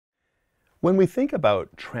When we think about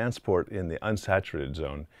transport in the unsaturated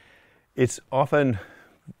zone, it's often,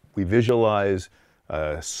 we visualize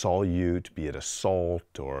a solute, be it a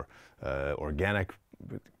salt or organic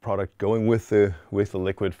product going with the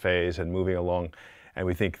liquid phase and moving along, and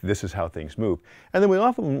we think this is how things move. And then we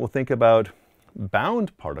often will think about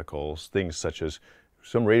bound particles, things such as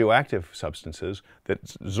some radioactive substances that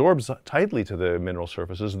sorbs tightly to the mineral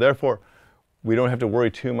surfaces. Therefore, we don't have to worry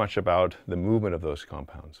too much about the movement of those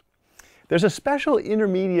compounds. There's a special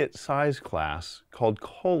intermediate size class called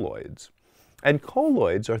colloids. And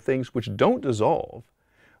colloids are things which don't dissolve,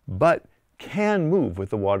 but can move with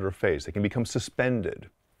the water phase. They can become suspended.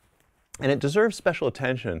 And it deserves special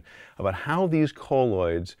attention about how these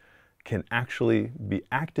colloids can actually be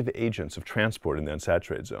active agents of transport in the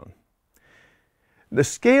unsaturated zone. The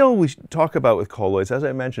scale we talk about with colloids, as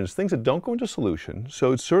I mentioned, is things that don't go into solution,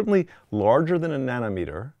 so it's certainly larger than a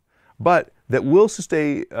nanometer, but that will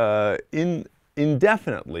stay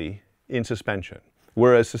indefinitely in suspension,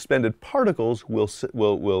 whereas suspended particles will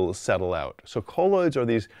settle out. So colloids are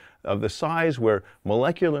these of the size where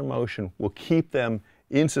molecular motion will keep them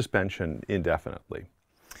in suspension indefinitely.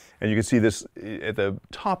 And you can see this at the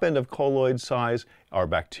top end of colloid size are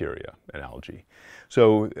bacteria and algae.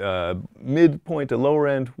 So midpoint to lower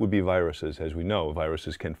end would be viruses. As we know,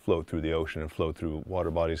 viruses can float through the ocean and float through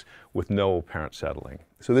water bodies with no apparent settling.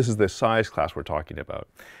 So this is the size class we're talking about.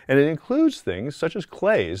 And it includes things such as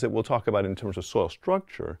clays that we'll talk about in terms of soil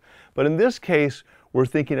structure. But in this case, we're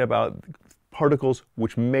thinking about particles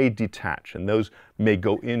which may detach, and those may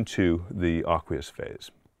go into the aqueous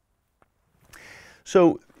phase.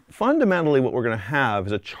 So fundamentally, what we're going to have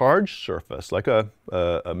is a charged surface, like a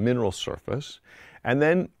mineral surface, and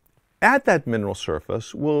then at that mineral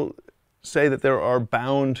surface, we'll say that there are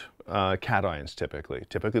bound cations typically.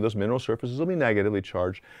 Typically, those mineral surfaces will be negatively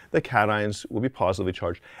charged. The cations will be positively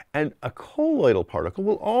charged. And a colloidal particle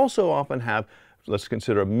will also often have, let's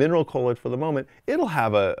consider a mineral colloid for the moment, it'll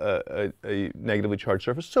have a negatively charged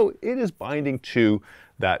surface. So it is binding to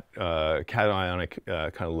that cationic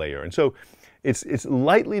kind of layer. And so it's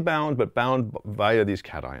lightly bound, but bound via these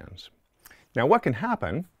cations. Now, what can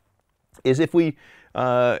happen is if we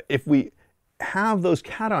have those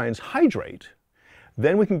cations hydrate,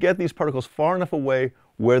 then we can get these particles far enough away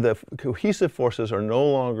where the cohesive forces are no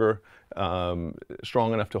longer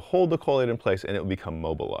strong enough to hold the colloid in place, and it will become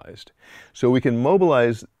mobilized. So we can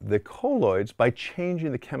mobilize the colloids by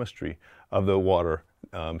changing the chemistry of the water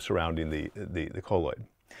surrounding the colloid.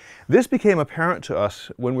 This became apparent to us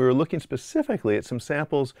when we were looking specifically at some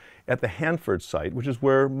samples at the Hanford site, which is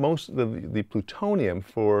where most of the plutonium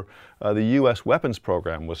for the US weapons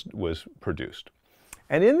program was produced.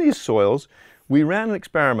 And in these soils, we ran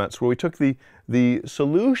experiments where we took the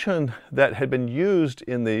solution that had been used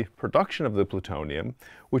in the production of the plutonium,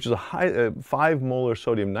 which is a 5 molar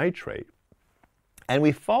sodium nitrate, and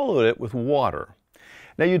we followed it with water.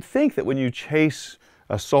 Now, you'd think that when you chase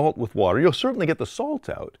a salt with water, you'll certainly get the salt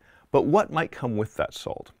out, but what might come with that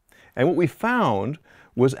salt? And what we found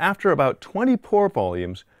was after about 20 pore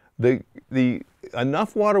volumes,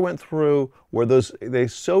 enough water went through where the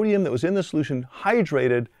sodium that was in the solution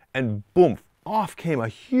hydrated, and boom, off came a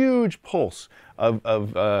huge pulse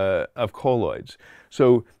of colloids.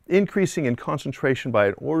 So increasing in concentration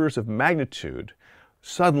by orders of magnitude,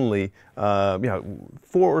 suddenly, 4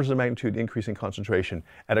 orders of magnitude increase in concentration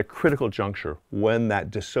at a critical juncture when that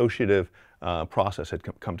dissociative process had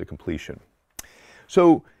come to completion.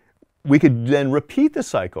 So we could then repeat the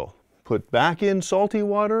cycle, put back in salty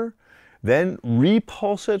water, then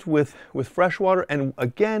repulse it with fresh water, and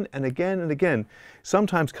again and again and again,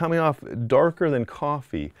 sometimes coming off darker than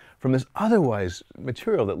coffee from this otherwise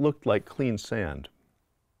material that looked like clean sand.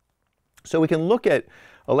 So we can look at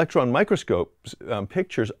electron microscope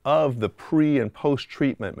pictures of the pre and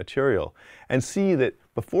post-treatment material and see that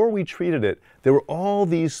before we treated it, there were all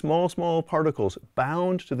these small particles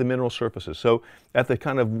bound to the mineral surfaces. So at the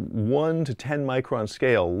kind of 1 to 10 micron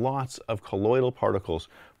scale, lots of colloidal particles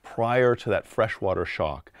prior to that freshwater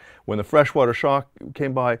shock. When the freshwater shock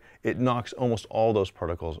came by, it knocks almost all those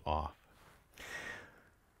particles off.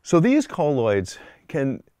 So these colloids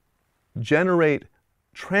can generate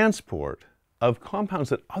transport of compounds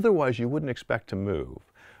that otherwise you wouldn't expect to move.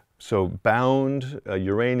 So bound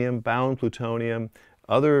uranium, bound plutonium,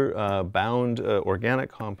 other bound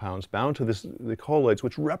organic compounds bound to the colloids,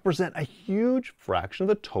 which represent a huge fraction of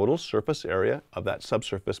the total surface area of that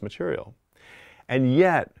subsurface material. And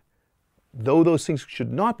yet, though those things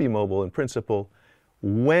should not be mobile in principle,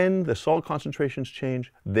 when the salt concentrations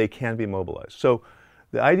change, they can be mobilized. So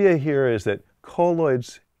the idea here is that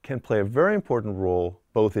colloids can play a very important role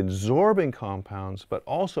both absorbing compounds but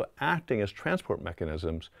also acting as transport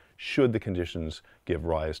mechanisms should the conditions give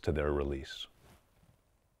rise to their release.